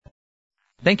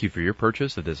Thank you for your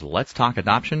purchase of this Let's Talk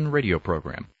Adoption radio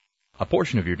program. A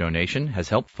portion of your donation has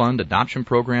helped fund adoption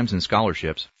programs and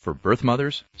scholarships for birth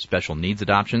mothers, special needs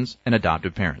adoptions, and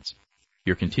adoptive parents.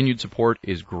 Your continued support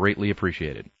is greatly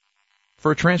appreciated.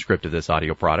 For a transcript of this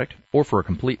audio product, or for a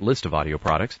complete list of audio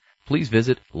products, please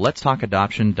visit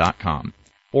letstalkadoption.com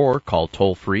or call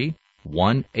toll-free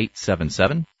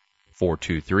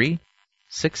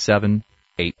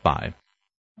 1-877-423-6785.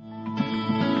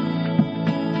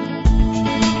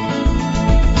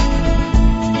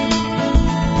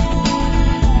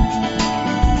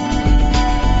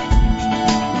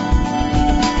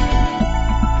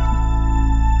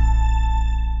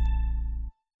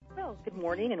 Good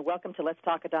morning and welcome to Let's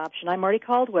Talk Adoption. I'm Marty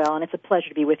Caldwell, and it's a pleasure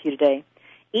to be with you today.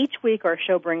 Each week our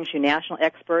show brings you national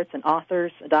experts and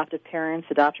authors, adoptive parents,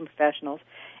 adoption professionals,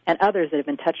 and others that have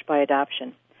been touched by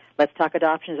adoption. Let's Talk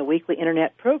Adoption is a weekly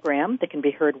internet program that can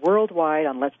be heard worldwide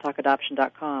on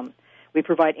letstalkadoption.com. We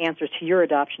provide answers to your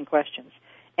adoption questions.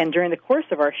 And during the course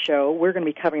of our show, we're going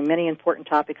to be covering many important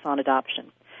topics on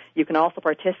adoption. You can also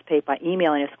participate by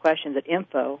emailing us questions at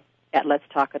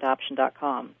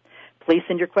info@letstalkadoption.com. Please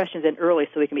send your questions in early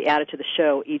so we can be added to the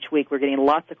show each week. We're getting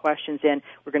lots of questions in.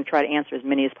 We're going to try to answer as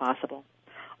many as possible.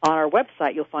 On our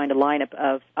website, you'll find a lineup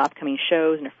of upcoming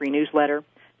shows and a free newsletter,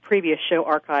 previous show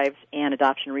archives, and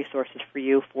adoption resources for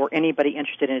you for anybody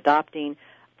interested in adopting,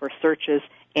 for searches,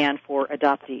 and for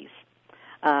adoptees.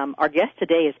 Our guest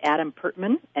today is Adam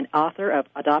Pertman, an author of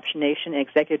Adoption Nation and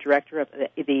executive director of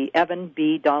the Evan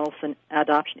B. Donaldson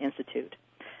Adoption Institute.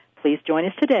 Please join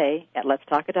us today at Let's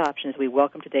Talk Adoption as we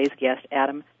welcome today's guest,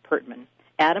 Adam Pertman.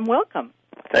 Adam, welcome.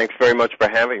 Thanks very much for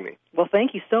having me. Well,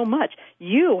 thank you so much.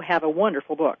 You have a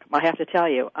wonderful book, I have to tell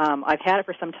you. I've had it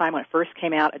for some time when it first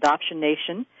came out, Adoption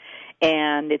Nation,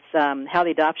 and it's how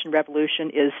the adoption revolution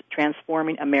is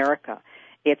transforming America.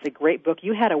 It's a great book.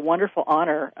 You had a wonderful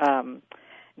honor.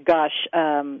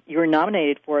 You were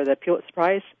nominated for the Pulitzer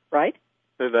Prize, right?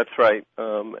 That's right.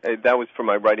 That was for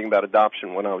my writing about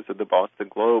adoption when I was at the Boston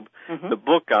Globe. Mm-hmm. The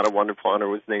book got a wonderful honor,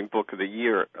 was named Book of the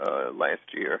Year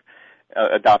last year.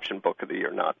 Adoption Book of the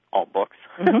Year, not all books.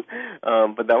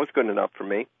 Mm-hmm. But that was good enough for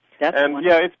me. That's and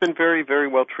wonderful. Yeah, it's been very, very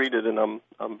well treated, and I'm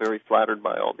very flattered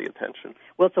by all the attention.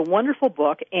 Well, it's a wonderful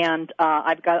book, and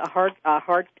I've got a hard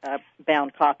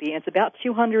bound copy. It's about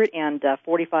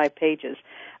 245 pages.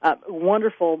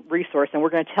 Wonderful resource, and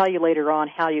we're going to tell you later on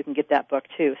how you can get that book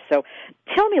too. So,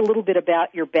 tell me a little bit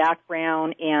about your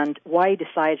background and why you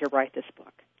decided to write this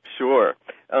book. Sure.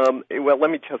 Well, let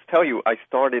me just tell you, I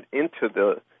started into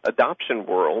the adoption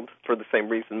world for the same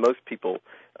reason most people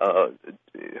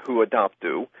who adopt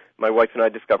do. My wife and I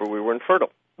discovered we were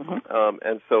infertile. Mm-hmm.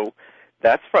 And so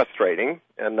that's frustrating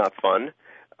and not fun.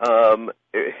 So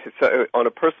on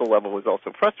a personal level, it was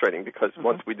also frustrating because mm-hmm.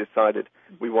 once we decided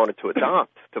we wanted to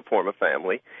adopt to form a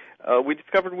family, we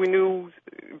discovered we knew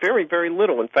very, very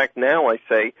little. In fact, now I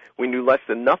say we knew less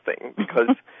than nothing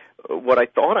because what I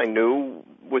thought I knew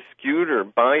was skewed or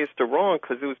biased or wrong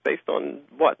because it was based on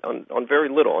what? On very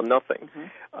little, on nothing.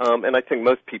 Mm-hmm. And I think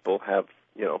most people have,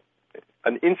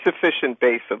 an insufficient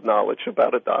base of knowledge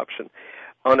about adoption.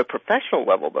 On a professional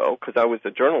level, though, because I was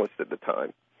a journalist at the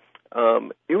time,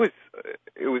 it was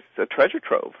a treasure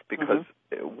trove because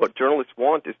mm-hmm. what journalists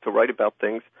want is to write about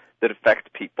things that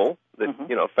affect people, that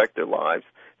mm-hmm. Affect their lives,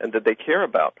 and that they care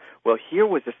about. Well, here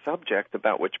was a subject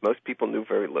about which most people knew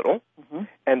very little, mm-hmm.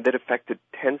 and that affected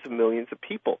tens of millions of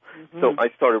people. Mm-hmm. So I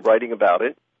started writing about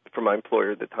it for my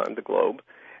employer at the time, the Globe,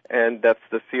 and that's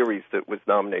the series that was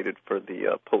nominated for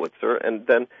the Pulitzer. And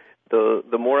then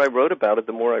the more I wrote about it,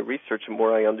 the more I researched, the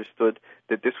more I understood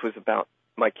that this was about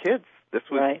my kids. This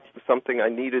was right. something I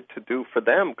needed to do for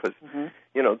them because, mm-hmm.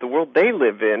 The world they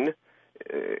live in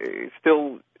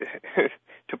still,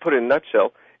 to put it in a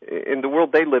nutshell, in the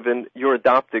world they live in, you're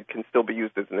adopted can still be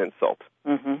used as an insult.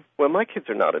 Mm-hmm. Well, my kids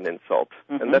are not an insult,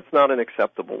 mm-hmm. and that's not an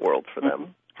acceptable world for mm-hmm.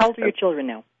 them. How old are your children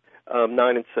now?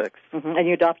 9 and 6. Mm-hmm. And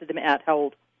you adopted them at how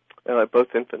old?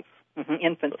 Both infants. Mm-hmm,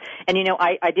 infants. And,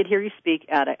 I did hear you speak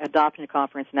at an adoption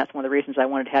conference, and that's one of the reasons I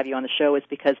wanted to have you on the show is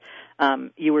because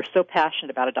you were so passionate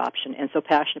about adoption and so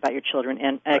passionate about your children.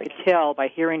 And I could tell by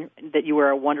hearing that you were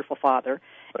a wonderful father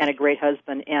and a great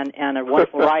husband and a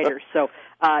wonderful writer. So,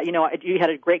 you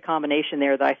had a great combination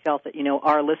there that I felt that,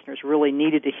 our listeners really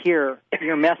needed to hear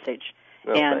your message.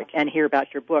 And hear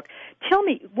about your book. Tell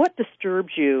me, what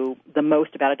disturbed you the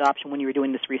most about adoption when you were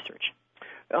doing this research?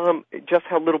 Just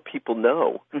how little people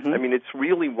know. Mm-hmm. I mean, it's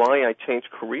really why I changed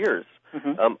careers.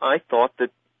 Mm-hmm. I thought that,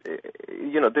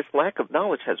 this lack of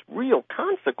knowledge has real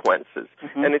consequences.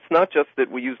 Mm-hmm. And it's not just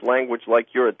that we use language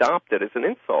like you're adopted as an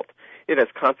insult. It has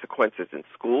consequences in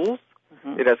schools,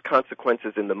 It has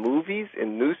consequences in the movies,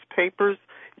 in newspapers.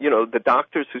 You know, the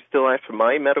doctors who still ask for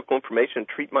my medical information and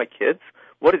treat my kids.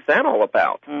 What is that all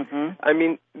about? I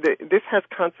mean, this has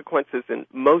consequences in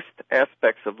most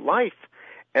aspects of life.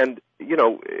 And, you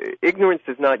know, ignorance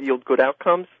does not yield good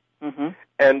outcomes.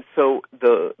 And so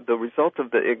the result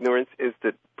of the ignorance is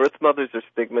that birth mothers are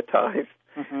stigmatized.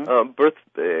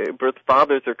 Birth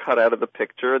fathers are cut out of the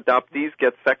picture. Adoptees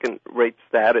get second-rate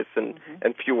status and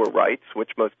fewer rights,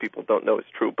 which most people don't know is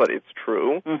true, but it's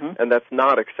true. And that's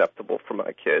not acceptable for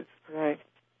my kids. Right.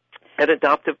 And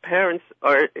adoptive parents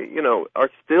are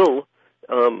still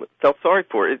felt sorry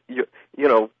for it. You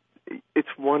know,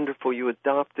 it's wonderful you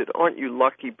adopted. Aren't you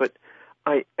lucky? But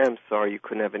I am sorry you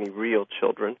couldn't have any real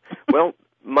children. Well,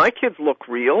 my kids look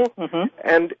real,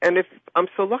 and if I'm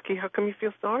so lucky, how come you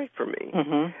feel sorry for me?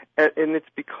 And it's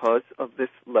because of this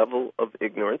level of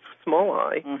ignorance, small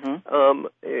I.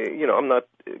 You know, I'm not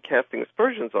casting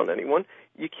aspersions on anyone.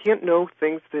 You can't know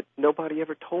things that nobody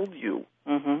ever told you.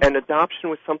 And adoption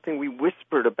was something we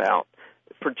whispered about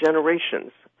for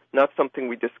generations, not something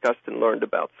we discussed and learned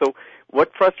about. So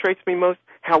what frustrates me most?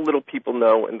 How little people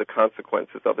know and the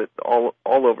consequences of it all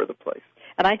over the place.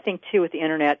 And I think, too, with the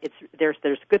Internet, there's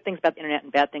good things about the Internet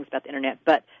and bad things about the Internet.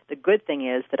 But the good thing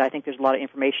is that I think there's a lot of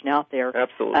information out there.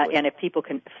 Absolutely. And if people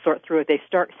can sort through it, they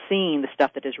start seeing the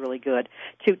stuff that is really good.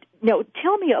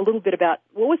 Tell me a little bit about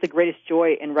what was the greatest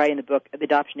joy in writing the book The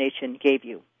Adoption Nation gave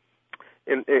you?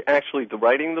 Actually, the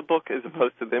writing the book as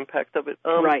opposed to the impact of it?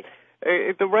 Right.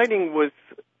 The writing was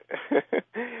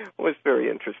very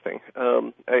interesting.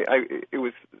 It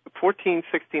was 14,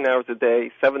 16 hours a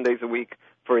day, 7 days a week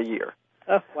for a year.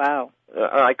 Oh, wow.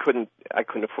 I couldn't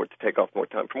afford to take off more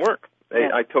time from work.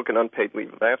 I took an unpaid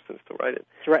leave of absence to write it.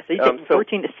 That's right. So you took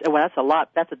 14. Well, that's a lot.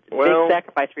 That's a big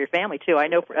sacrifice for your family too. I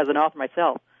know as an author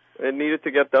myself. It needed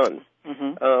to get done.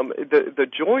 The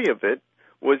joy of it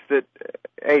was that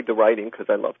A, the writing, because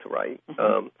I love to write,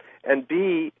 and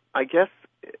B, I guess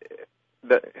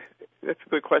that's a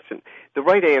good question. The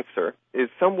right answer is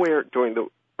somewhere during the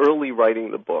early writing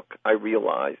the book, I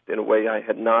realized in a way I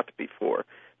had not before,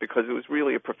 because it was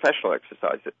really a professional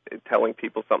exercise at telling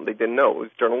people something they didn't know. It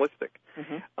was journalistic.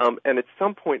 And at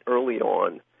some point early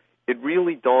on, it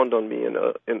really dawned on me in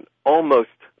almost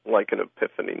like an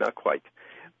epiphany, not quite,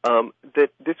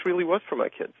 that this really was for my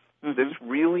kids. This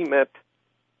really meant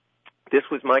this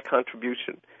was my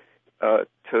contribution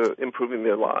to improving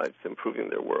their lives, improving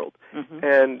their world.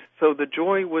 And so the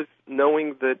joy was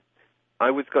knowing that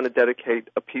I was going to dedicate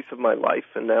a piece of my life,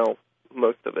 and now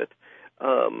most of it,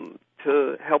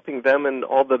 to helping them and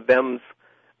all the thems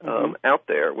out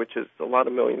there, which is a lot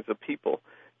of millions of people.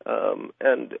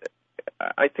 And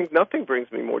I think nothing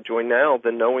brings me more joy now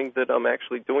than knowing that I'm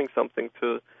actually doing something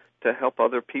to help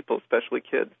other people, especially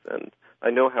kids. And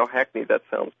I know how hackneyed that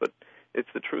sounds, but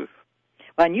it's the truth.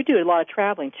 Well, and you do a lot of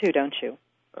traveling, too, don't you?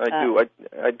 I do.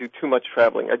 I do too much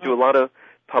traveling. I do a lot of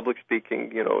public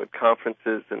speaking, at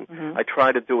conferences, and I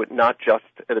try to do it not just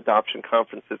at adoption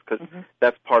conferences, because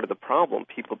that's part of the problem.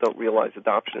 People don't realize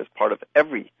adoption is part of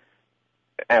every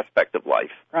aspect of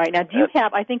life. Right. Now, do you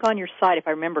have, I think on your site, if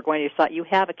I remember going to your site, you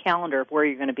have a calendar of where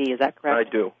you're going to be. Is that correct? I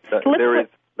do.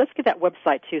 Let's get that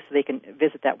website, too, so they can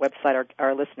visit that website,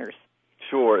 our listeners.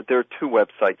 Sure. There are two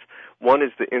websites. One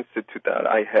is the institute that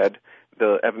I had,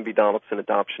 the Evan B. Donaldson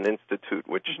Adoption Institute,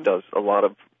 which does a lot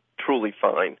of truly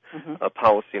fine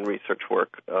policy and research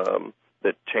work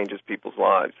that changes people's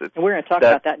lives. And we're going to talk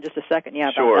about that in just a second,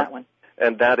 about that one.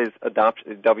 And that is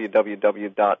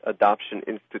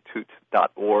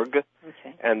www.adoptioninstitute.org,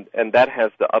 and that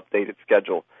has the updated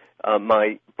schedule.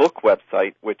 My book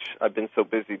website, which I've been so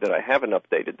busy that I haven't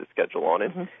updated the schedule on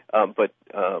it, but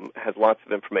has lots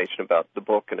of information about the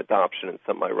book and adoption and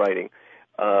some of my writing,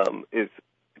 is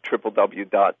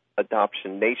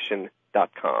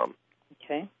www.adoptionnation.com.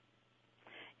 Okay.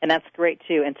 And that's great,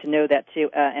 too, and to know that, too.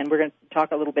 And we're going to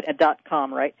talk a little bit at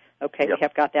 .com, right? Okay, we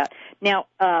have got that. Now,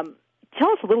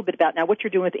 tell us a little bit about what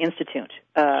you're doing with the Institute.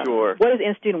 Sure. What is the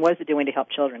Institute and what is it doing to help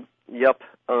children? Yep.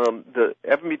 The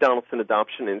Evan B. Donaldson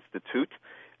Adoption Institute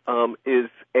is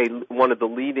one of the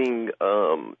leading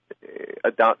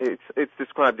it's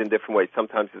described in different ways,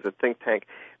 sometimes as a think tank,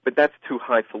 but that's too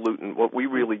highfalutin. What we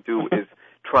really do is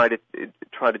try to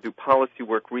do policy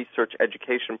work, research,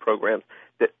 education programs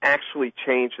that actually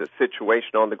change the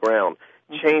situation on the ground,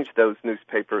 change those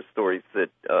newspaper stories that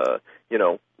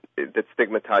that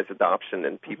stigmatize adoption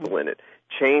and people in it,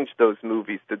 change those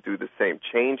movies to do the same,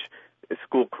 change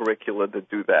school curricula to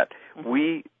do that.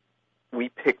 We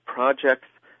pick projects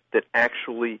that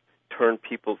actually turn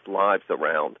people's lives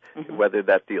around, whether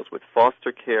that deals with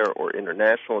foster care or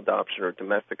international adoption or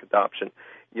domestic adoption.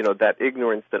 that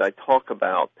ignorance that I talk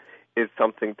about is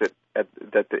something that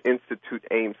the Institute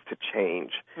aims to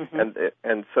change.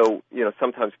 And so,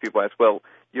 sometimes people ask, well,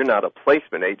 you're not a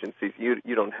placement agency.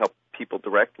 You don't help people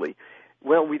directly.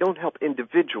 Well, we don't help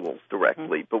individuals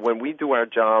directly, but when we do our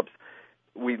jobs,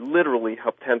 we literally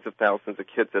help tens of thousands of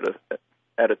kids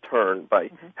at a turn by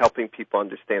helping people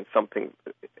understand something.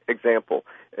 Example,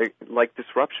 like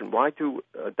disruption. Why do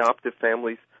adoptive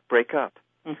families break up?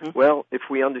 Well, if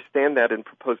we understand that and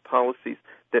propose policies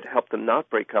that help them not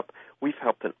break up, we've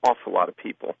helped an awful lot of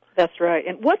people. That's right.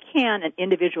 And what can an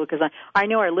individual, because I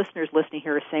know our listeners listening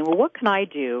here are saying, well, what can I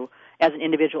do as an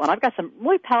individual? And I've got some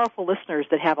really powerful listeners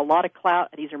that have a lot of clout.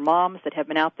 These are moms that have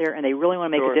been out there, and they really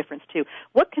want to make a difference, too.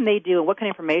 What can they do, and what kind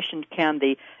of information can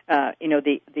the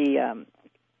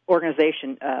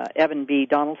organization, Evan B.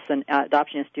 Donaldson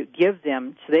Adoption Institute, give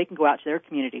them so they can go out to their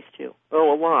communities too?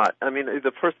 Oh, a lot. I mean,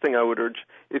 the first thing I would urge,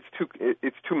 it's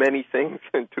too many things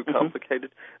and too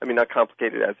complicated. I mean, not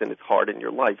complicated as in it's hard in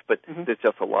your life, but there's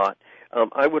just a lot.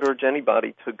 I would urge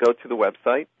anybody to go to the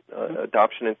website,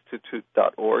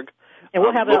 adoptioninstitute.org. And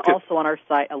we'll have also on our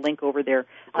site a link over there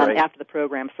after the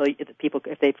program, so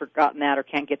if they've forgotten that or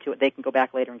can't get to it, they can go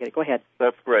back later and get it. Go ahead.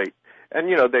 That's great. And,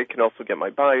 they can also get my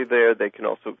bio there. They can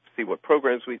also see what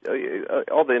programs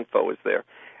all the info is there.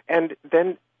 And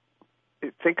then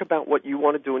think about what you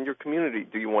want to do in your community.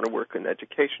 Do you want to work in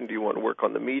education? Do you want to work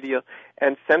on the media?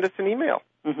 And send us an email.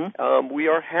 We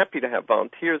are happy to have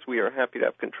volunteers. We are happy to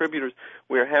have contributors.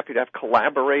 We are happy to have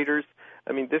collaborators.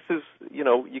 I mean, this is,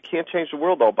 you can't change the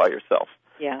world all by yourself.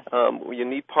 Yeah. You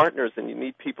need partners and you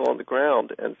need people on the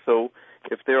ground. And so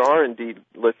if there are indeed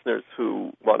listeners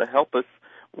who want to help us,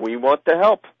 we want to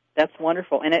help. That's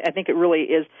wonderful. And I think it really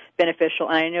is beneficial.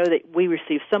 And I know that we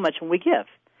receive so much when we give.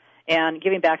 And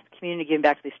giving back to the community, giving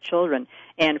back to these children.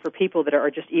 And for people that are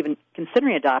just even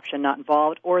considering adoption, not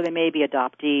involved, or they may be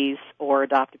adoptees or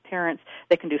adoptive parents,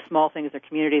 they can do small things in their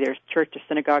community. There's church or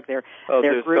synagogue. There's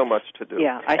groups. So much to do.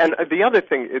 Yeah, and the other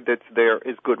thing that's there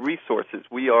is good resources.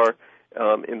 We are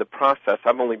in the process.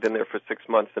 I've only been there for 6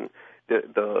 months, and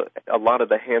a lot of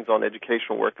the hands-on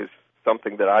educational work is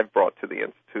something that I've brought to the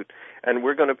Institute, and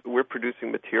we're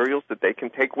producing materials that they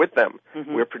can take with them.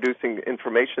 We're producing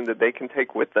information that they can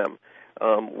take with them.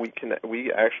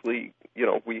 We actually,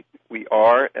 we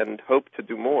are and hope to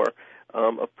do more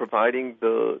of providing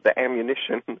the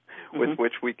ammunition with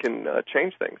which we can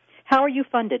change things. How are you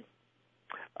funded?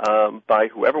 By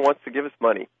whoever wants to give us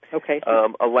money. Okay.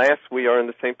 Alas, we are in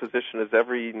the same position as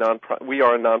every nonprofit. We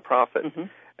are a nonprofit,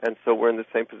 and so we're in the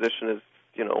same position as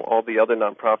all the other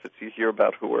nonprofits you hear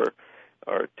about who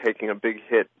are taking a big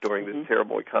hit during this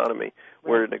terrible economy.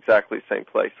 Right. We're in exactly the same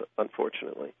place,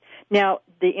 unfortunately. Now,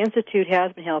 the Institute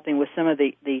has been helping with some of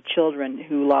the children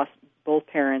who lost both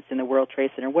parents in the World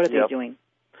Trade Center. What are they doing?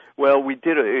 Well, we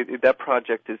did that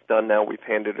project is done now. We've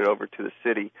handed it over to the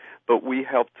city, but we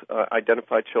helped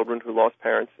identify children who lost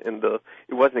parents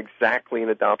it wasn't exactly an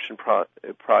adoption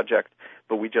project,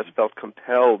 but we just felt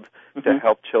compelled to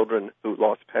help children who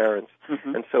lost parents.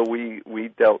 And so we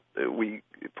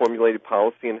formulated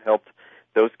policy and helped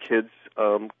those kids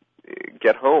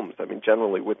get homes. I mean,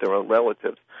 generally with their own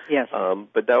relatives. Yes.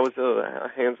 But that was a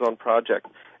hands-on project,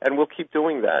 and we'll keep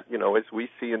doing that. As we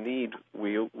see a need,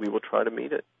 we will try to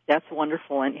meet it. That's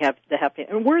wonderful, and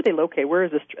and where are they located? Where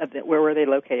is this? Where were they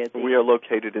located? We are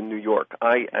located in New York.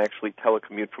 I actually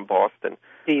telecommute from Boston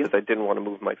because I didn't want to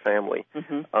move my family.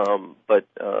 But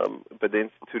the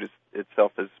Institute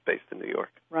itself is based in New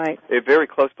York. Right. It's very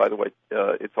close, by the way.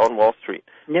 It's on Wall Street.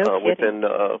 No kidding.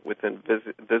 Within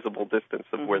visible distance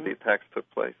of where the attacks took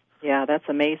place. Yeah, that's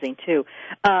amazing too.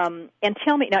 And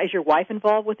tell me now, is your wife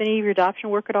involved with any of your adoption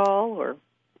work at all, or?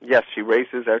 Yes, she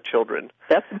raises our children.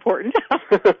 That's important.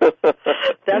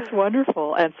 That's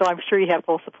wonderful. And so I'm sure you have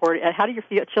full support. And how do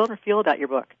your children feel about your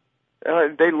book?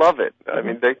 They love it. I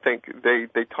mean,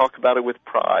 they talk about it with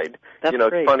pride. That's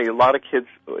great. It's funny. A lot of kids,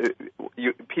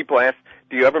 people ask,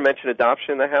 "Do you ever mention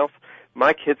adoption in the house?"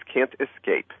 My kids can't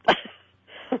escape.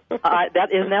 Isn't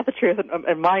that the truth?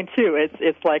 And mine too.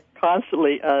 It's like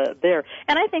constantly there,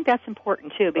 and I think that's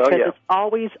important too because it's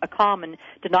always a common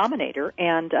denominator,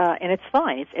 and it's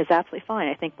fine. It's absolutely fine.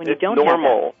 I think when you don't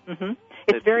normal. have that,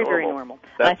 it's very very normal.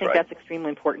 And I think that's extremely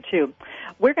important too.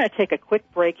 We're going to take a quick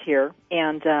break here,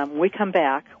 and when we come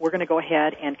back, we're going to go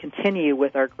ahead and continue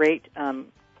with our great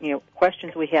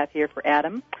questions we have here for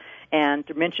Adam. And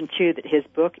to mention, too, that his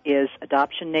book is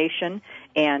Adoption Nation,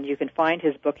 and you can find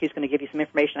his book. He's going to give you some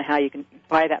information on how you can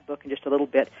buy that book in just a little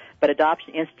bit, but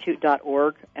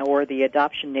adoptioninstitute.org or the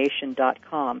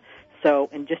adoptionnation.com. So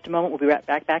in just a moment, we'll be right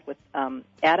back with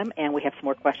Adam, and we have some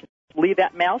more questions. Leave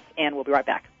that mouse, and we'll be right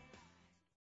back.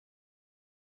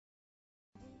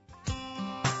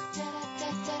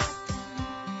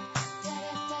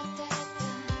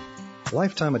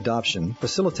 Lifetime Adoption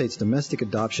facilitates domestic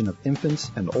adoption of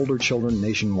infants and older children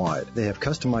nationwide. They have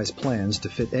customized plans to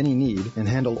fit any need and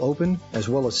handle open as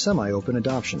well as semi-open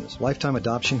adoptions. Lifetime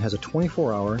Adoption has a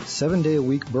 24-hour,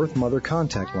 7-day-a-week birth mother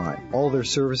contact line. All their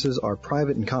services are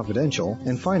private and confidential,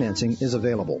 and financing is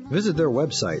available. Visit their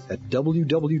website at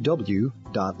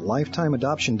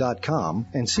www.lifetimeadoption.com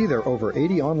and see their over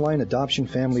 80 online adoption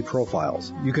family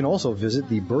profiles. You can also visit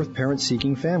the Birth Parent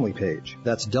Seeking Family page.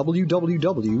 That's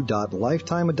www.lifetimeadoption.com.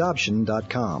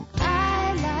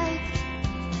 I like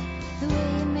the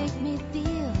way you make me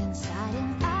feel inside,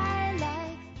 and I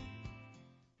like...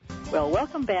 Well,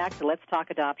 welcome back to Let's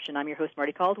Talk Adoption. I'm your host,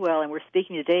 Marty Caldwell, and we're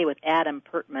speaking today with Adam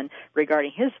Pertman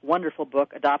regarding his wonderful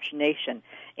book, Adoption Nation.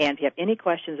 And if you have any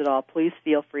questions at all, please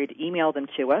feel free to email them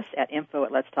to us at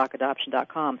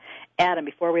info@letstalkadoption.com. Adam,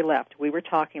 before we left, we were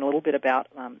talking a little bit about,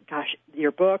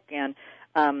 your book, and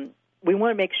we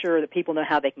want to make sure that people know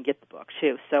how they can get the book,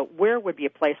 too. So where would be a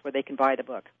place where they can buy the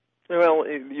book? Well,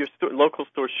 your local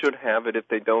store should have it. If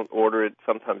they don't order it,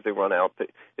 sometimes they run out.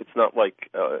 It's not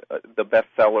like the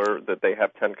bestseller that they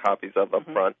have 10 copies of up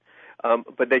front.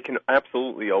 But they can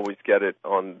absolutely always get it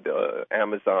on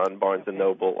Amazon, Barnes &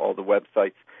 Noble, all the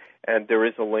websites. And there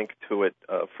is a link to it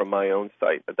from my own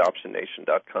site,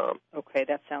 adoptionnation.com. Okay,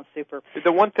 that sounds super.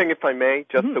 The one thing, if I may,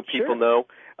 just so people know,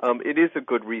 it is a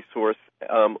good resource.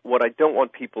 What I don't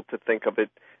want people to think of it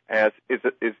as is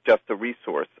just a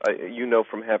resource. You know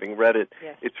from having read it,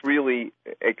 yes. It's really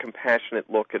a compassionate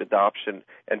look at adoption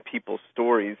and people's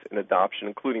stories in adoption,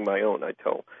 including my own. I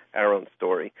tell our own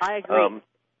story. I agree.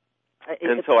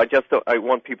 And so I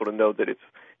want people to know that it's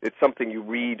something you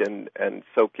read and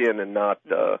soak in, and not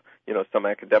some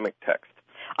academic text.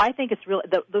 I think it's really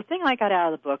the thing I got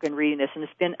out of the book and reading this, and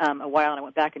it's been a while, and I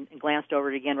went back and glanced over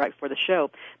it again right before the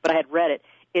show, but I had read it,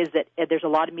 is that there's a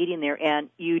lot of meat in there, and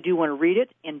you do want to read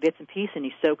it in bits and pieces, and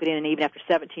you soak it in, and even after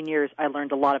 17 years, I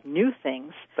learned a lot of new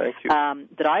things. Thank you.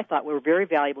 That I thought were very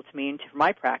valuable to me and for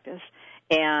my practice.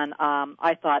 And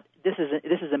I thought this is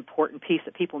an important piece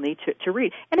that people need to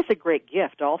read, and it's a great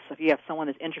gift. Also, if you have someone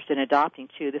that's interested in adopting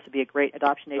too, this would be a great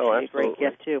Adoption Nation. Would be a great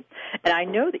gift too. And I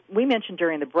know that we mentioned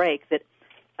during the break that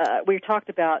we talked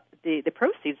about the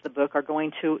proceeds of the book are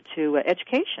going to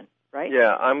education, right?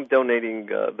 Yeah, I'm donating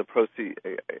the proceeds.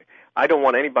 I don't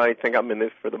want anybody to think I'm in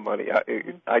this for the money.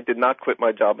 I did not quit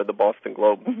my job at the Boston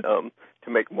Globe to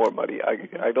make more money.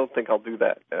 I don't think I'll do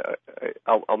that.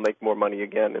 I'll make more money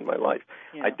again in my life.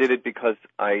 Yeah. I did it because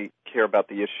I care about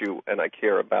the issue, and I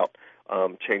care about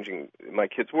changing my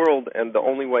kids' world, and the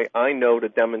only way I know to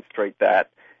demonstrate that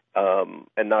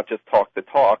and not just talk the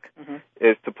talk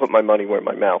is to put my money where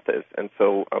my mouth is. And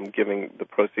so I'm giving the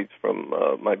proceeds from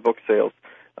my book sales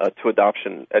to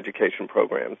adoption education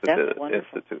programs at the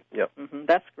Institute. Yeah.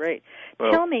 That's great.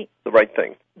 Well, Tell me. The right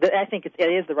thing. I think it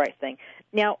is the right thing.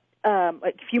 Now, a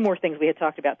few more things we had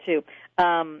talked about, too.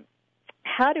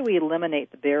 How do we eliminate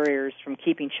the barriers from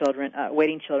keeping children,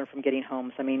 waiting children from getting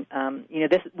homes? I mean,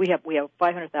 we have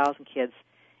 500,000 kids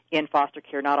in foster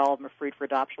care. Not all of them are free for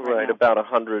adoption right now. About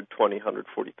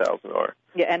 140,000 are.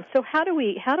 Yeah, and so how do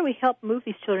we help move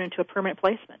these children into a permanent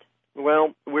placement?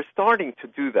 Well, we're starting to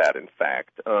do that, in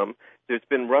fact. There's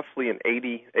been roughly an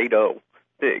 80%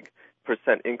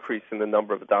 increase in the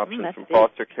number of adoptions from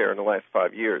foster care in the last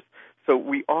 5 years. So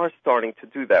we are starting to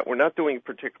do that. We're not doing it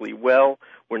particularly well.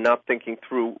 We're not thinking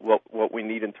through what we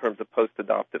need in terms of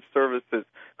post-adoptive services,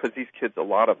 because these kids, a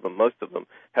lot of them, most of them,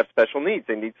 have special needs.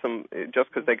 They need some, just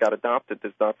because they got adopted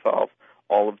does not solve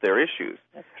all of their issues.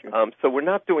 That's true. So we're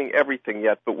not doing everything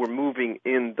yet, but we're moving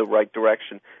in the right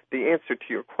direction. The answer to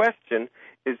your question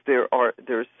is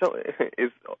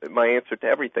my answer to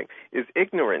everything is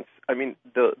ignorance. I mean,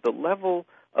 the level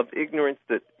of ignorance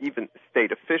that even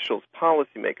state officials,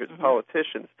 policymakers,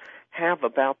 politicians have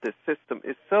about this system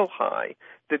is so high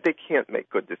that they can't make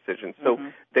good decisions. So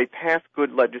they pass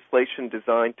good legislation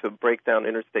designed to break down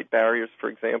interstate barriers, for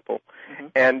example,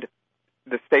 and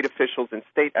the state officials in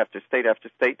state after state after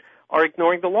state are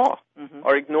ignoring the law,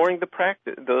 are ignoring the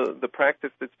practice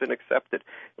that's been accepted.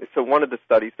 So one of the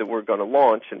studies that we're going to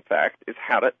launch, in fact, is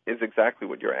exactly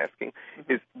what you're asking,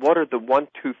 is what are the 1,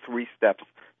 2, 3 steps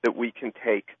that we can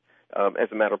take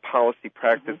as a matter of policy,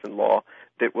 practice, and law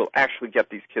that will actually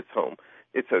get these kids home.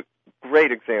 It's a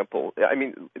great example. I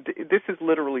mean, this is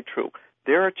literally true.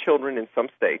 There are children in some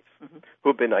states who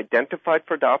have been identified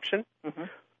for adoption,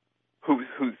 whose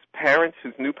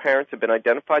new parents have been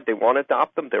identified. They want to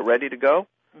adopt them. They're ready to go.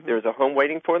 There's a home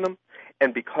waiting for them.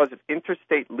 And because of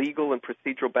interstate legal and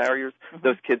procedural barriers,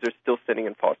 those kids are still sitting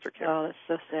in foster care. Oh, that's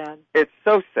so sad. It's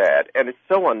so sad, and it's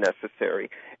so unnecessary.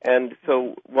 And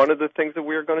so one of the things that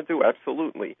we're going to do,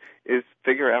 absolutely, is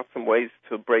figure out some ways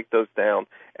to break those down.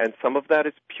 And some of that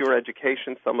is pure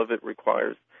education. Some of it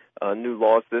requires new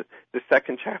laws. The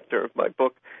second chapter of my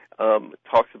book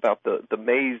talks about the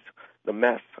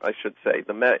mess, I should say,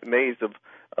 the maze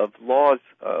of laws,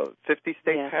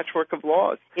 50-state patchwork of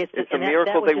laws. It's a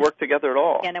miracle they work together at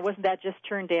all. And wasn't that just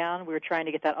turned down? We were trying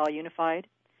to get that all unified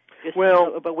just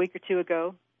about a week or two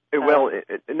ago?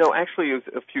 No, actually, it was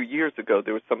a few years ago.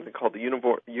 There was something called the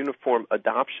Uniform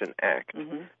Adoption Act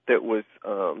that was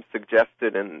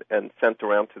suggested and sent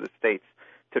around to the states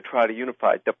to try to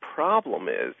unify. The problem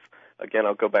is, again,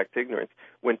 I'll go back to ignorance.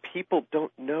 When people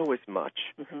don't know as much,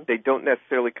 they don't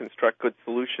necessarily construct good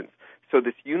solutions. So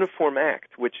this Uniform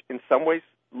Act, which in some ways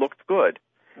looked good,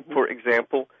 for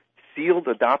example, sealed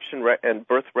adoption and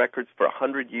birth records for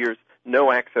 100 years,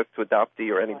 no access to adoptee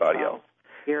or anybody else.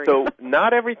 So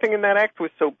not everything in that act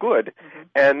was so good,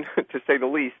 and to say the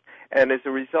least. And as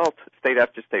a result, state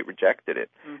after state rejected it.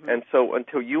 And so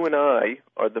until you and I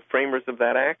are the framers of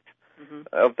that act,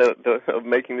 of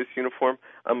making this uniform,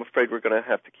 I'm afraid we're going to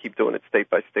have to keep doing it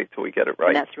state by state till we get it right.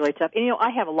 And that's really tough. And,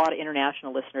 I have a lot of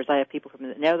international listeners. I have people from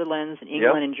the Netherlands and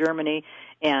England and Germany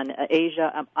and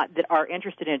Asia that are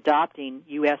interested in adopting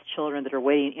U.S. children that are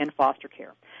waiting in foster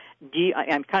care.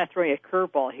 I'm kind of throwing a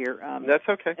curveball here. That's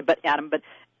okay. But, Adam,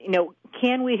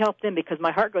 can we help them? Because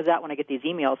my heart goes out when I get these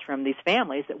emails from these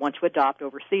families that want to adopt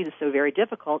overseas. It's so very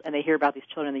difficult, and they hear about these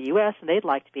children in the U.S., and they'd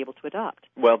like to be able to adopt.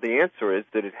 Well, the answer is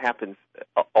that it happens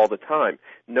all the time.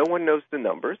 No one knows the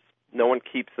numbers. No one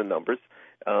keeps the numbers.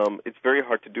 It's very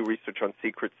hard to do research on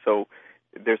secrets, so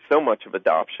there's so much of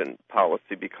adoption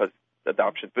policy because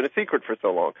adoption's been a secret for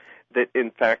so long that,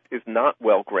 in fact, is not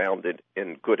well grounded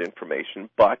in good information.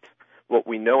 But what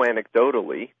we know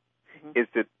anecdotally is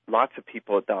that lots of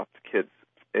people adopt kids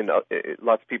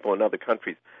lots of people in other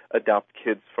countries adopt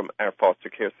kids from our foster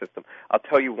care system. I'll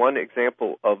tell you one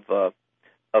example of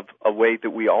a way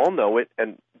that we all know it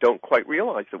and don't quite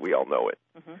realize that we all know it.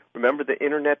 Remember the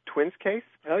Internet twins case?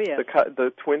 Oh, yes.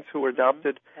 The twins who were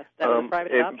adopted that was a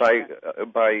private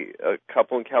adoption, by a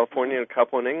couple in California and a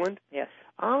couple in England? Yes.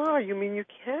 Ah, you mean you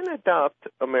can adopt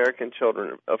American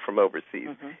children from overseas?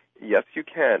 Yes, you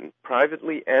can,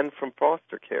 privately and from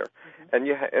foster care. And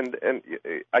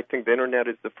I think the Internet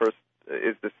is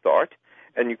the start.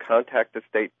 And you contact the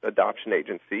state adoption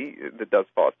agency that does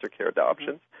foster care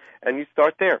adoptions, and you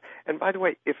start there. And by the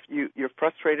way, if you're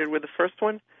frustrated with the first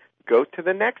one, go to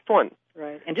the next one.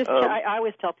 Right. And I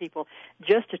always tell people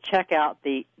just to check out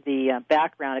the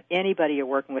background of anybody you're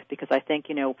working with, because I think,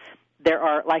 there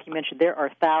are, like you mentioned, there are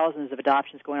thousands of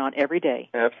adoptions going on every day.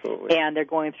 Absolutely. And they're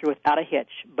going through without a hitch.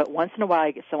 But once in a while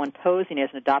you get someone posing as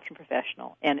an adoption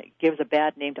professional, and it gives a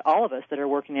bad name to all of us that are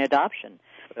working in adoption.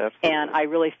 Absolutely. And I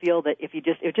really feel that if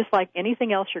just like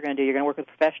anything else you're going to do, you're going to work with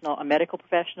a professional, a medical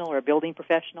professional or a building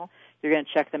professional, you're going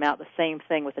to check them out. The same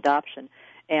thing with adoption.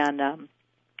 And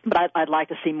but I'd like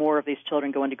to see more of these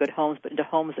children go into good homes, but into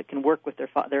homes that can work with their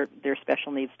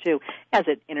special needs too. As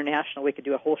an international, we could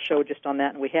do a whole show just on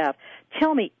that, and we have.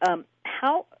 Tell me,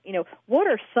 what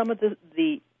are some of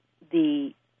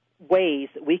the ways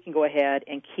that we can go ahead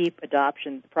and keep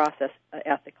adoption process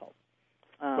ethical?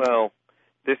 Well,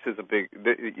 this is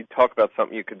you talk about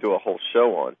something you could do a whole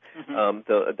show on.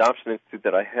 The Adoption Institute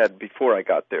that I had before I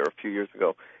got there a few years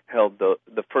ago held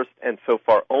the first and so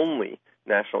far only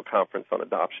National Conference on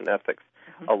Adoption Ethics.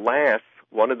 Alas,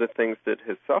 one of the things that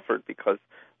has suffered because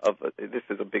of this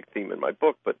is a big theme in my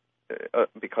book, but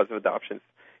because of adoption's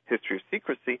history of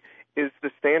secrecy, is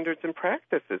the standards and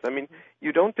practices. I mean,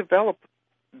 you don't develop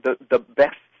the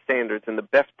best standards and the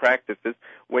best practices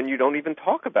when you don't even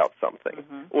talk about something,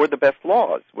 or the best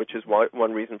laws, which is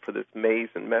one reason for this maze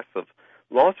and mess of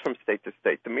laws from state to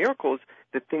state. The miracle is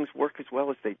that things work as well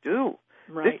as they do.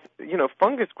 Right.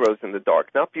 Fungus grows in the dark,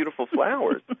 not beautiful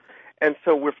flowers. And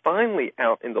so we're finally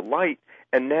out in the light,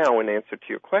 and now, in answer to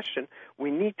your question,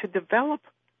 we need to develop,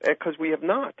 because we have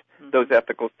not, those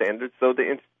ethical standards. So the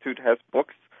Institute has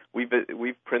books.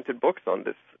 We've printed books on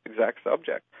this exact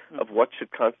subject of what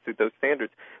should constitute those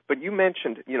standards. But you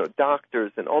mentioned,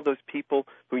 doctors and all those people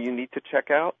who you need to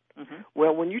check out.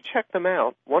 Well, when you check them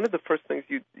out, one of the first things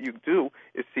you do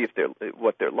is see if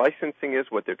what their licensing is,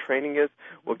 what their training is.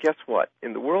 Well, guess what?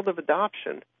 In the world of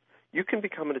adoption, You can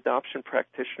become an adoption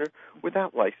practitioner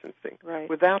without licensing, Right.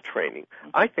 without training.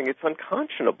 I think it's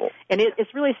unconscionable. And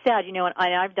it's really sad, you know, and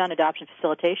I've done adoption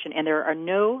facilitation, and there are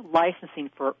no licensing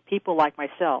for people like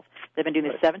myself. They've been doing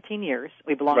this 17 years.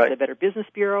 We belong to the Better Business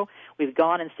Bureau. We've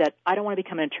gone and said, I don't want to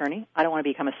become an attorney. I don't want to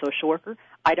become a social worker.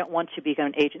 I don't want to become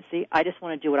an agency. I just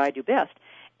want to do what I do best.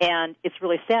 And it's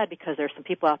really sad because there are some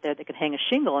people out there that can hang a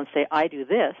shingle and say, I do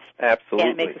this. Absolutely.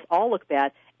 And it makes us all look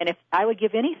bad. And if I would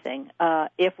give anything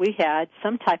if we had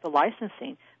some type of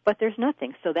licensing, but there's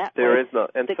nothing. So that there is not,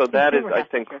 and so that is, I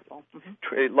think,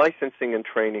 licensing and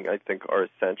training, I think, are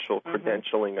essential.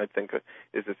 Credentialing, I think,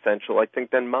 is essential. I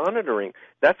think then monitoring.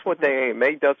 That's what the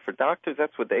AMA does for doctors.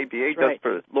 That's what the ABA does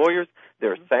for lawyers.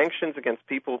 There are sanctions against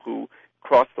people who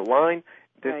cross the line.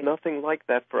 There's nothing like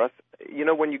that for us. You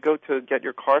know, when you go to get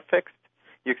your car fixed,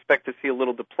 you expect to see a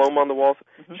little diploma on the wall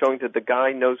showing that the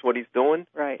guy knows what he's doing.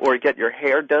 Right. Or get your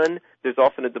hair done. There's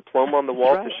often a diploma on the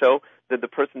wall to show that the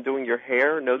person doing your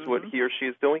hair knows what he or she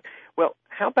is doing. Well,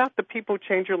 how about the people who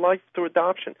change your life through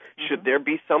adoption? Should there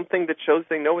be something that shows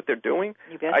they know what they're doing?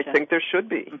 You betcha. I think there should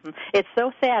be. It's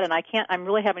so sad, and I'm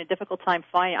really having a difficult time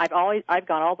finding. I've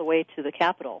gone all the way to the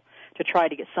Capitol to try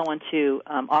to get someone to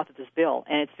author this bill,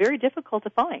 and it's very difficult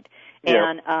to find.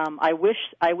 And I wish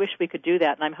we could do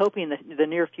that, and I'm hoping that in the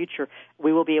near future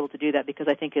we will be able to do that, because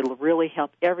I think it'll really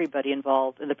help everybody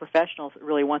involved, and the professionals that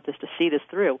really want this to see this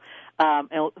through. And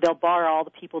they'll bar all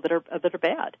the people that are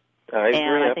bad. I agree,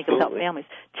 and I think it'll help absolutely. families.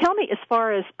 Tell me, as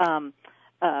far as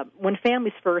when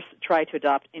families first try to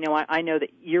adopt, you know, I know that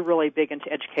you're really big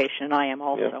into education, and I am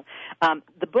also.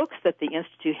 The books that the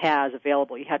Institute has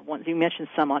available, you mentioned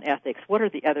some on ethics. What are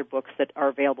the other books that are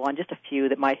available, and just a few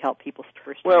that might help people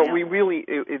first? Well, we really,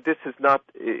 this is not,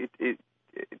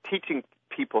 teaching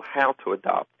people how to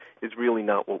adopt is really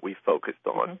not what we focused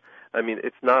on. I mean,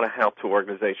 it's not a how-to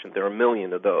organization. There are a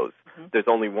million of those. There's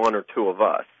only one or two of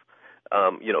us,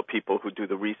 you know, people who do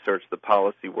the research, the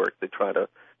policy work, that try to,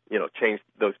 you know, change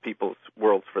those people's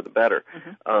worlds for the better.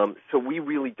 So we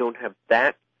really don't have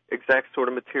that exact sort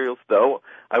of materials, though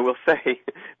I will say,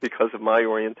 because of my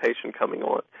orientation coming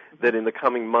on, that in the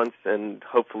coming months and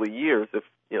hopefully years, if,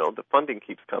 you know, the funding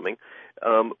keeps coming,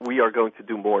 we are going to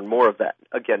do more and more of that.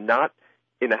 Again, not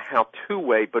in a how-to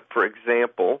way, but for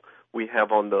example, we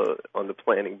have on the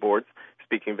planning boards,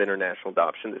 speaking of international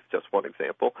adoption, this is just one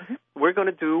example, we're going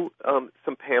to do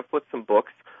some pamphlets, some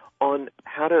books on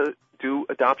how to do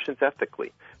adoptions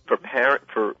ethically for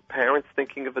parents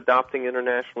thinking of adopting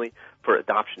internationally, for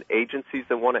adoption agencies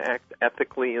that want to act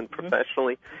ethically and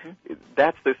professionally.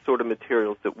 That's the sort of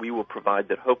materials that we will provide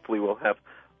that hopefully will have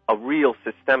a real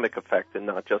systemic effect and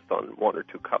not just on one or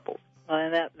two couples.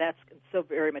 And that's so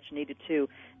very much needed, too.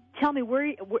 Tell me,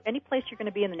 any place you're going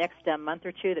to be in the next month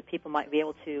or two that people might be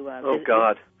able to visit?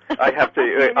 God. I have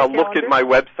to, I'll look at my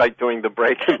website during the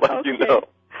break and let you know.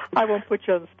 I won't put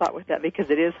you on the spot with that because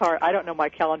it is hard. I don't know my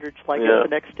calendar just like the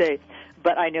next day,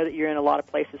 but I know that you're in a lot of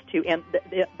places, too. And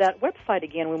that website,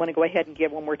 again, we want to go ahead and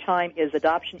give one more time, is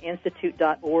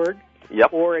adoptioninstitute.org.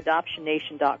 Or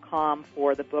AdoptionNation.com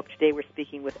for the book. Today we're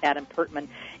speaking with Adam Pertman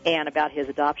and about his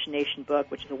Adoption Nation book,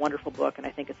 which is a wonderful book, and I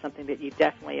think it's something that you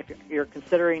definitely, if you're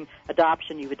considering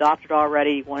adoption, you've adopted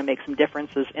already, you want to make some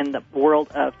differences in the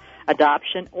world of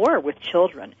adoption or with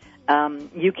children,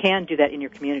 you can do that in your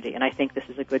community, and I think this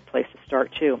is a good place to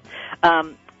start, too.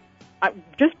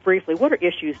 Just briefly, what are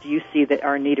issues do you see that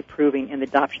are in need of proving in the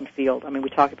adoption field? I mean, we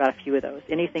talked about a few of those.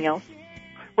 Anything else?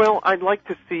 Well, I'd like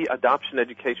to see adoption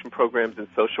education programs in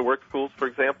social work schools, for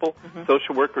example.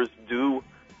 Social workers do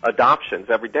adoptions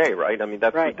every day, right? I mean,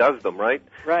 that's who does them, right?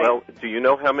 Well, do you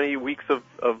know how many weeks of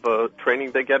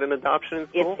training they get in adoption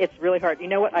in school? It's really hard. You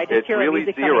know what? I just hear really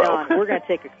music zero. coming on. We're going to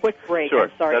take a quick break. Sure,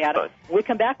 I'm sorry, that's Adam. fine. When we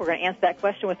come back, we're going to answer that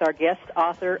question with our guest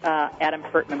author, Adam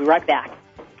Pertman. We'll be right back.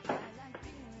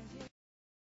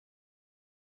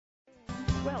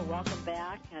 Well, welcome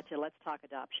back to Let's Talk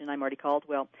Adoption. I'm Marty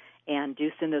Caldwell, and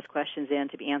do send those questions in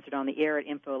to be answered on the air at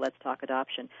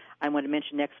info@letstalkadoption. I want to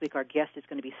mention next week our guest is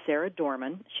going to be Sarah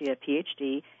Dorman. She had a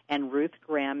Ph.D., and Ruth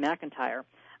Graham McIntyre,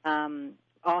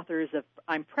 authors of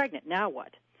I'm Pregnant, Now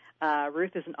What?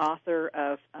 Ruth is an author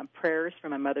of Prayers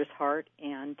from a Mother's Heart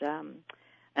and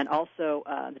also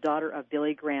the daughter of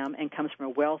Billy Graham, and comes from a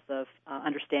wealth of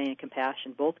understanding and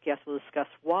compassion. Both guests will discuss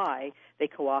why they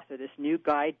co-author this new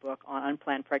guidebook on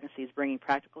unplanned pregnancies, bringing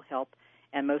practical help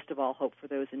and, most of all, hope for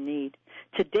those in need.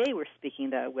 Today we're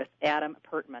speaking, though, with Adam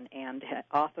Pertman, and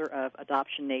author of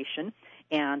Adoption Nation.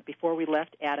 And before we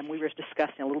left, Adam, we were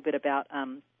discussing a little bit about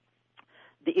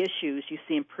the issues you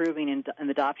see improving in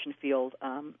the adoption field,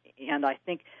 and I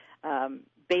think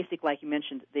basic, like you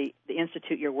mentioned, the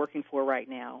institute you're working for right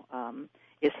now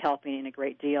is helping in a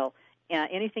great deal.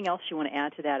 Anything else you want to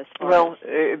add to that as far Well,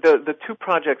 as? the two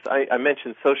projects, I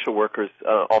mentioned social workers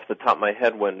off the top of my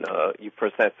head when you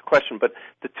first asked the question, but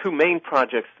the two main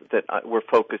projects that we're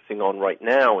focusing on right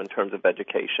now in terms of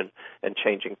education and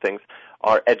changing things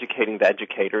are educating the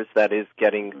educators, that is,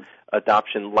 getting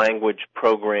adoption language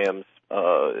programs,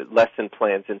 lesson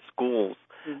plans in schools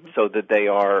so that they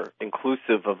are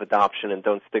inclusive of adoption and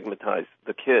don't stigmatize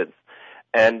the kids,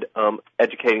 and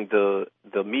educating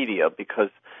the media, because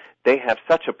they have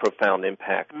such a profound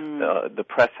impact. The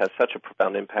press has such a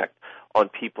profound impact on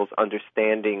people's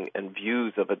understanding and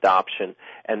views of adoption,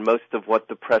 and most of what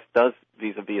the press does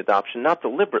vis-a-vis adoption, not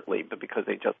deliberately, but because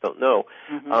they just don't know,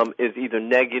 is either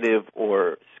negative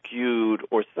or skewed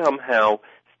or somehow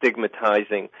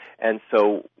stigmatizing. And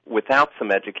so without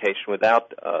some education,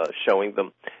 without showing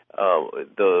them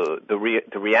the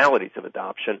realities of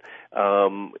adoption,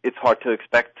 it's hard to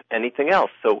expect anything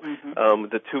else. So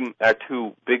our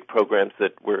two big programs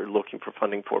that we're looking for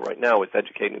funding for right now is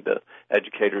educating the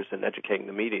educators and educating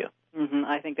the media.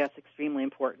 I think that's extremely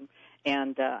important,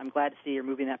 and I'm glad to see you're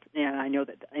moving that. And I know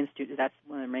that the Institute, that's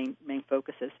one of the main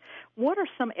focuses. What are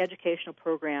some educational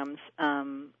programs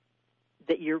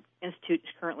that your institute is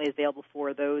currently available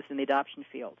for those in the adoption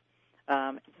field?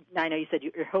 I know you said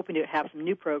you're hoping to have some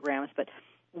new programs, but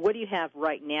what do you have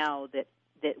right now that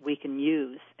we can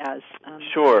use as?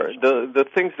 Sure. The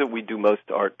things that we do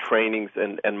most are trainings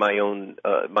and my own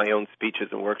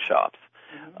speeches and workshops.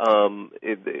 I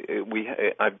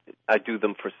do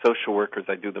them for social workers.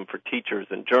 I do them for teachers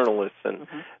and journalists and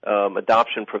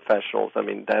adoption professionals. I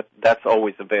mean, that's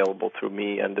always available through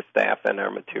me and the staff and our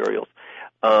materials.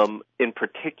 In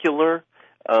particular,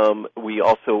 we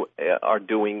also are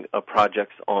doing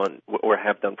projects on, or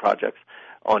have done projects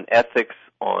on ethics,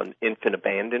 on infant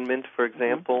abandonment, for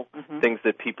example, things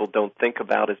that people don't think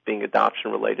about as being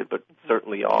adoption-related, but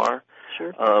certainly are.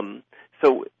 Sure.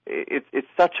 So it's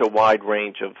such a wide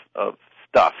range of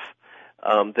stuff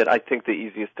that I think the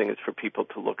easiest thing is for people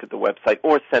to look at the website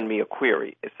or send me a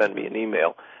query, send me an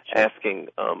email asking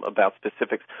about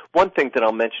specifics. One thing that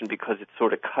I'll mention, because it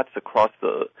sort of cuts across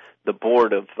the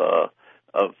board of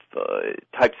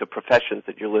types of professions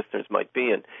that your listeners might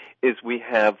be in, is we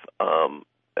have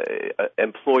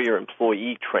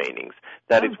employer-employee trainings.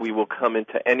 That is, we will come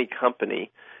into any company,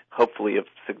 hopefully of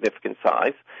significant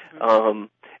size,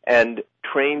 and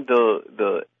train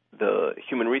the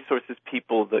human resources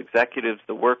people, the executives,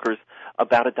 the workers,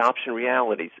 about adoption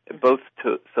realities, both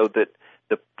so that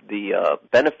the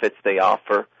benefits they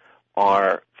offer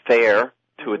are fair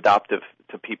to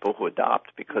people who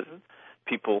adopt, because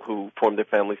people who form their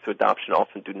families through adoption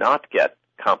often do not get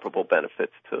comparable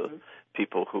benefits to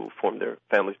people who form their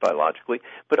families biologically,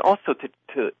 but also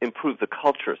to improve the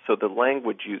culture so the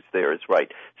language used there is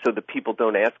right, so that people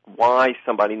don't ask why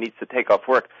somebody needs to take off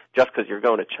work just because you're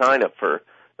going to China for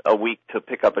a week to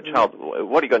pick up a child.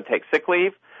 What, are you going to take sick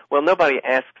leave? Well, nobody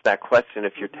asks that question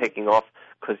if you're taking off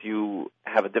because you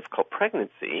have a difficult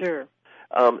pregnancy. Sure.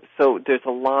 So there's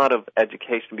a lot of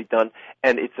education to be done,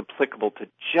 and it's applicable to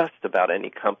just about any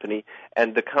company.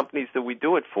 And the companies that we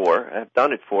do it for, have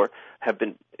done it for,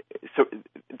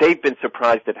 they've been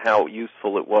surprised at how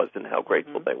useful it was and how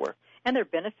grateful they were. And there are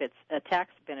benefits,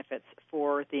 tax benefits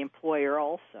for the employer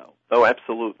also. Oh,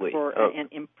 absolutely. For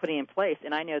in putting in place.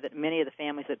 And I know that many of the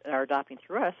families that are adopting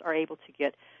through us are able to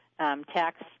get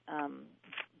tax,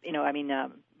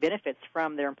 benefits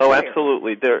from their employer. Oh,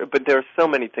 absolutely. But there are so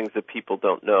many things that people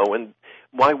don't know, and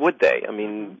why would they? I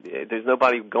mean, there's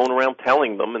nobody going around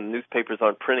telling them, and the newspapers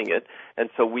aren't printing it, and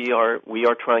so we are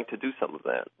trying to do some of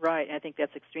that. Right, and I think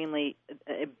that's extremely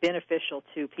beneficial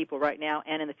to people right now,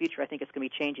 and in the future I think it's going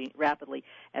to be changing rapidly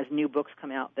as new books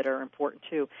come out that are important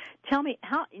too. Tell me,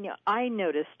 how, I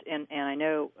noticed, and I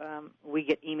know we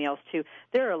get emails too,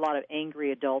 there are a lot of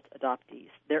angry adult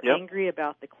adoptees. They're angry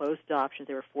about the closed adoptions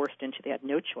they were forced into. They had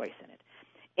no choice in it.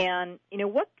 And,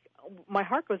 what my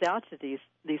heart goes out to these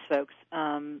folks.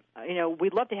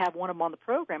 We'd love to have one of them on the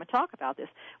program and talk about this.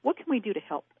 What can we do to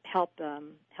help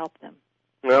them?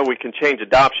 Well, we can change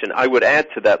adoption. I would add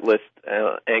to that list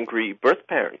angry birth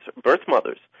parents, birth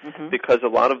mothers, because a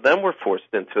lot of them were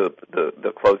forced into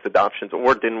the closed adoptions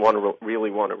or didn't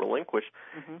really want to relinquish,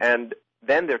 and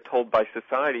then they're told by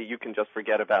society, you can just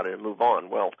forget about it and move on.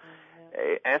 Well,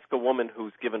 ask a woman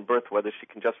who's given birth whether she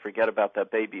can just forget about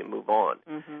that baby and move on.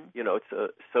 It's a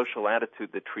social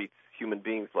attitude that treats human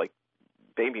beings like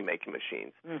baby-making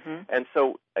machines. And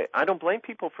so I don't blame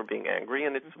people for being angry,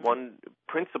 and it's one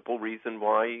principal reason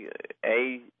why,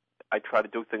 I try to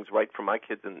do things right for my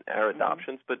kids and our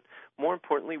adoptions, but more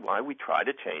importantly, why we try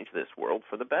to change this world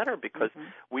for the better, because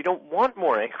we don't want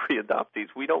more angry adoptees.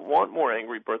 We don't want more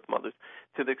angry birth mothers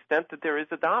to the extent that there is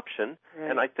adoption. Right.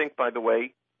 And I think, by the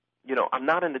way, I'm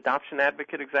not an adoption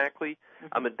advocate exactly.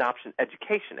 I'm an adoption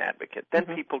education advocate. Then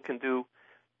people can do,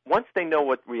 once they know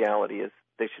what reality is,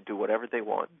 they should do whatever they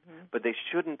want. But they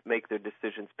shouldn't make their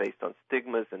decisions based on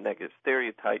stigmas and negative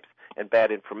stereotypes and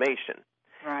bad information.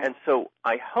 Right. And so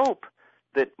I hope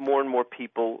that more and more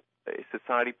people,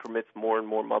 society permits more and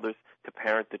more mothers to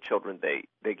parent the children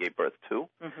they gave birth to.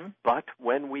 But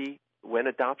when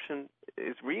adoption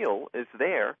is real, is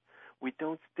there, we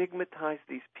don't stigmatize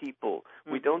these people.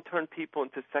 We don't turn people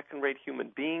into second-rate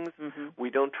human beings. We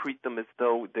don't treat them as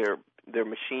though they're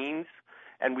machines,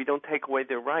 and we don't take away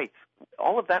their rights.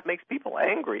 All of that makes people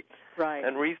angry, right,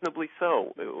 and reasonably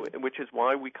so, which is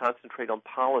why we concentrate on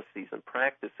policies and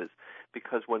practices,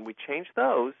 because when we change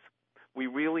those, we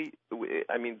really,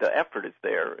 the effort is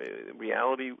there.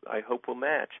 Reality, I hope, will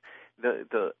match.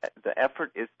 The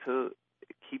effort is to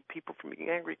keep people from being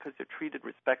angry because they're treated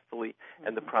respectfully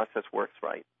and the process works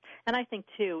right. And I think,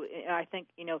 too,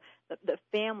 the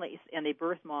families and the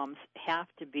birth moms have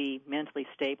to be mentally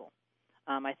stable.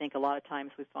 I think a lot of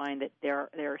times we find that there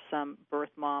are some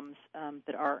birth moms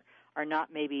that are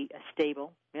not maybe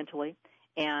stable mentally,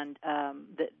 and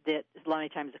that a lot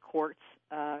of times the courts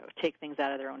take things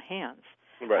out of their own hands,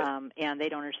 right. And they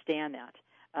don't understand that.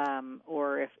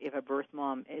 Or if a birth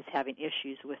mom is having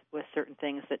issues with certain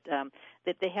things,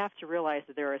 that they have to realize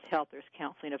that there is help, there's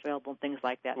counseling available, and things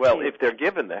like that. Well, too. if they're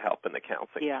given the help and the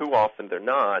counseling, too often they're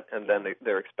not, and then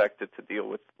they're expected to deal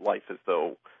with life as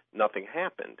though nothing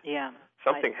happened. Yeah,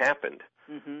 something happened.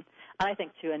 And I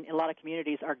think too, and a lot of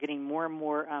communities are getting more and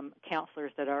more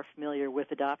counselors that are familiar with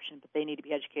adoption, but they need to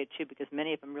be educated too, because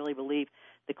many of them really believe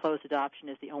the closed adoption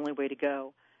is the only way to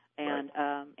go. And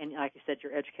and like you said,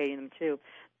 you're educating them too.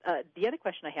 The other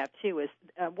question I have too is,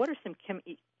 what are some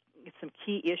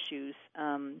key issues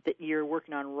that you're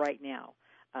working on right now?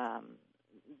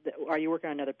 Are you working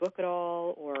on another book at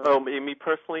all? Or me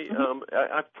personally,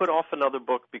 I've put off another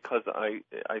book because as I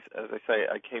say,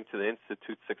 I came to the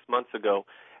Institute 6 months ago,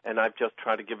 and I've just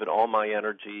tried to give it all my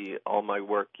energy, all my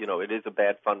work. It is a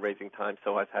bad fundraising time,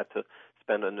 so I've had to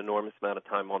spend an enormous amount of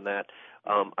time on that.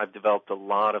 I've developed a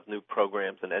lot of new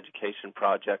programs and education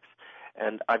projects,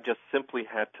 and I've just simply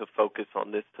had to focus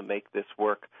on this to make this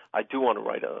work. I do want to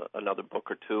write another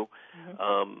book or two,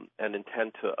 and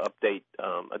intend to update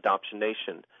Adoption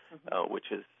Nation,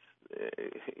 which is,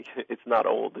 it's not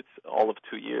old, it's all of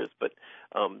 2 years, but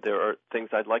there are things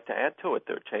I'd like to add to it.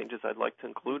 There are changes I'd like to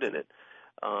include in it.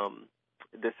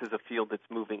 This is a field that's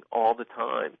moving all the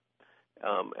time.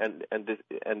 And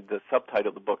the subtitle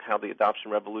of the book, How the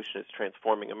Adoption Revolution is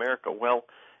Transforming America. Well,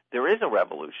 there is a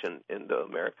revolution in the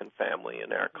American family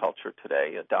and our culture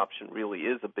today. Adoption really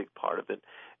is a big part of it,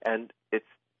 and it's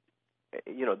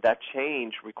that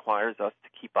change requires us to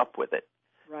keep up with it,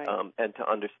 right, and to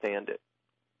understand it.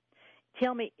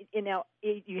 Tell me, now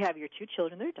you have your 2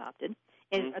 children; they're adopted.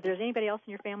 And are there anybody else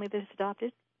in your family that is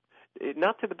adopted?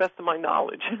 Not to the best of my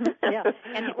knowledge. Yeah.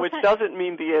 Which doesn't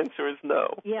mean the answer is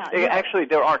no. Yeah. Actually,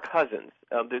 there are cousins.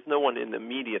 There's no one in the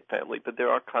immediate family, but there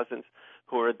are cousins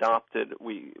who are adopted.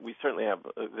 We certainly have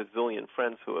a gazillion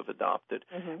friends who have adopted,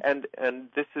 and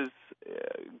this is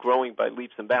growing by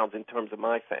leaps and bounds in terms of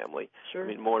my family. Sure. I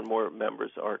mean, more and more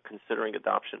members are considering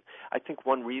adoption. I think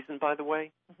one reason, by the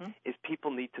way, is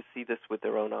people need to see this with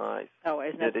their own eyes. Oh,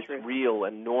 isn't that true? It's real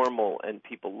and normal, and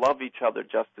people love each other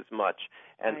just as much,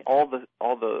 and all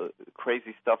the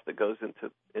crazy stuff that goes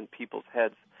in people's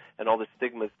heads, and all the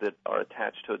stigmas that are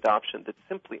attached to adoption that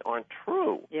simply aren't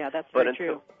true. Yeah, that's very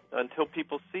true. Until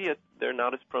people see it, they're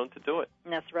not as prone to do it.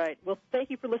 That's right. Well, thank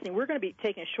you for listening. We're going to be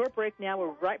taking a short break now.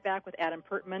 We're right back with Adam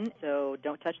Pertman, so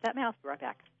don't touch that mouse. We're right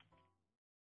back.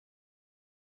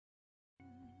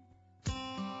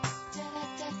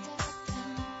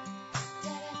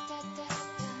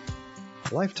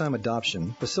 Lifetime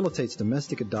Adoption facilitates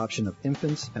domestic adoption of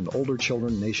infants and older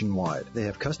children nationwide. They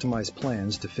have customized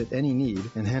plans to fit any need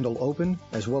and handle open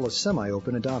as well as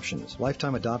semi-open adoptions.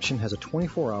 Lifetime Adoption has a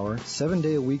 24-hour,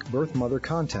 7-day-a-week birth mother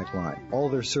contact line. All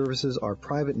their services are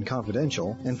private and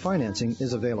confidential, and financing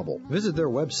is available. Visit their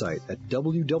website at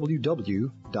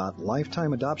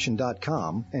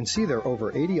www.lifetimeadoption.com and see their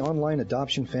over 80 online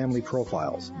adoption family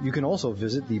profiles. You can also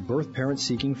visit the Birth Parent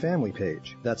Seeking Family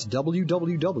page. That's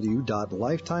www.lifetimeadoption.com.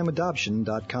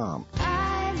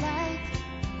 I like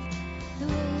the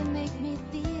way you make me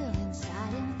feel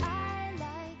inside, and I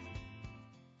like...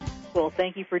 Well, Well,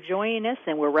 thank you for joining us,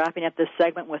 and we're wrapping up this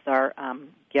segment with our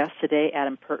guest today,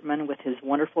 Adam Pertman, with his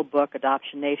wonderful book,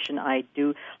 Adoption Nation. I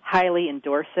do highly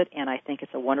endorse it, and I think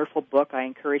it's a wonderful book. I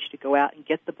encourage you to go out and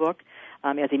get the book.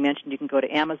 As he mentioned, you can go to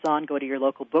Amazon, go to your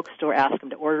local bookstore, ask them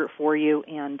to order it for you,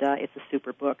 and it's a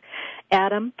super book.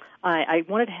 Adam, I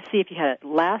wanted to see if you had a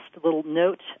last little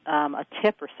note, a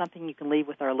tip or something you can leave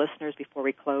with our listeners before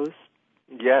we close.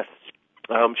 Yes,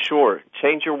 sure.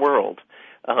 Change your world.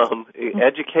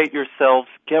 Educate yourselves.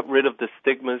 Get rid of the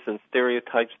stigmas and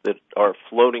stereotypes that are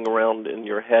floating around in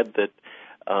your head that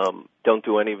don't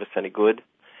do any of us any good.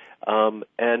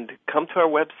 And come to our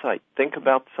website. Think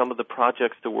about some of the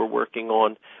projects that we're working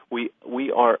on. We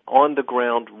are on the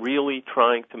ground really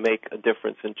trying to make a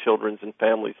difference in children's and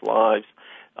families' lives.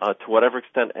 To whatever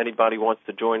extent anybody wants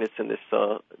to join us in this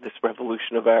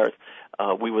revolution of ours,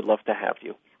 we would love to have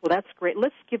you. Well, that's great.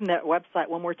 Let's give them that website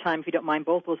one more time, if you don't mind,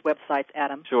 both those websites,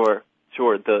 Adam. Sure.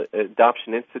 The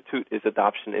Adoption Institute is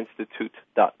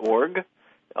adoptioninstitute.org,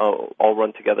 all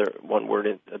run together, one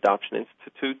word, Adoption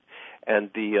Institute.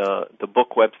 And the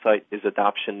book website is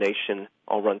Adoption Nation,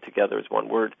 all run together as one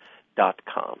word,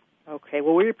 .com. Okay.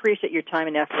 Well, we appreciate your time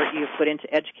and effort you've put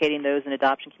into educating those in the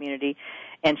adoption community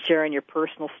and sharing your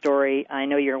personal story. I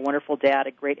know you're a wonderful dad,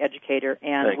 a great educator,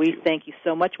 and thank you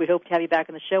so much. We hope to have you back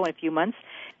on the show in a few months.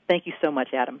 Thank you so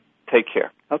much, Adam. Take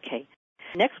care. Okay.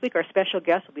 Next week, our special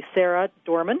guest will be Sarah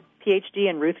Dorman, Ph.D.,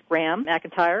 and Ruth Graham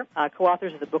McIntyre,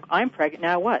 co-authors of the book, I'm Pregnant,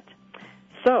 Now What?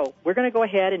 So we're going to go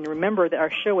ahead and remember that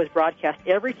our show is broadcast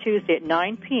every Tuesday at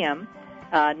 9 p.m.,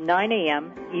 9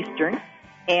 a.m. Eastern,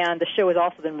 and the show is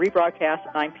also then rebroadcast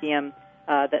at 9 p.m.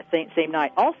 That same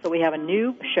night. Also, we have a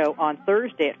new show on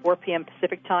Thursday at 4 p.m.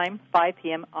 Pacific Time, 5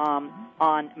 p.m.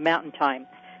 On Mountain Time.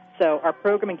 So our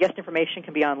program and guest information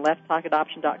can be on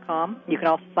letstalkadoption.com. You can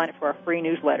also sign up for our free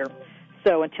newsletter.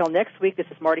 So until next week, this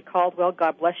is Marty Caldwell.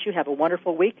 God bless you. Have a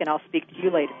wonderful week, and I'll speak to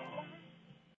you later.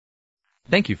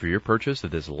 Thank you for your purchase of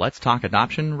this Let's Talk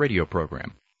Adoption radio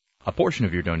program. A portion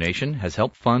of your donation has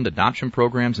helped fund adoption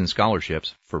programs and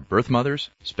scholarships for birth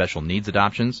mothers, special needs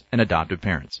adoptions, and adoptive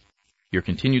parents. Your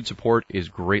continued support is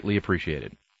greatly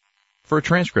appreciated. For a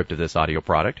transcript of this audio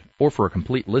product, or for a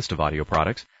complete list of audio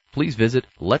products, please visit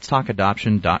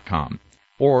letstalkadoption.com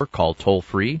or call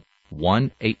toll-free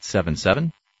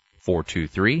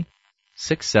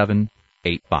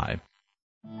 1-877-423-6785.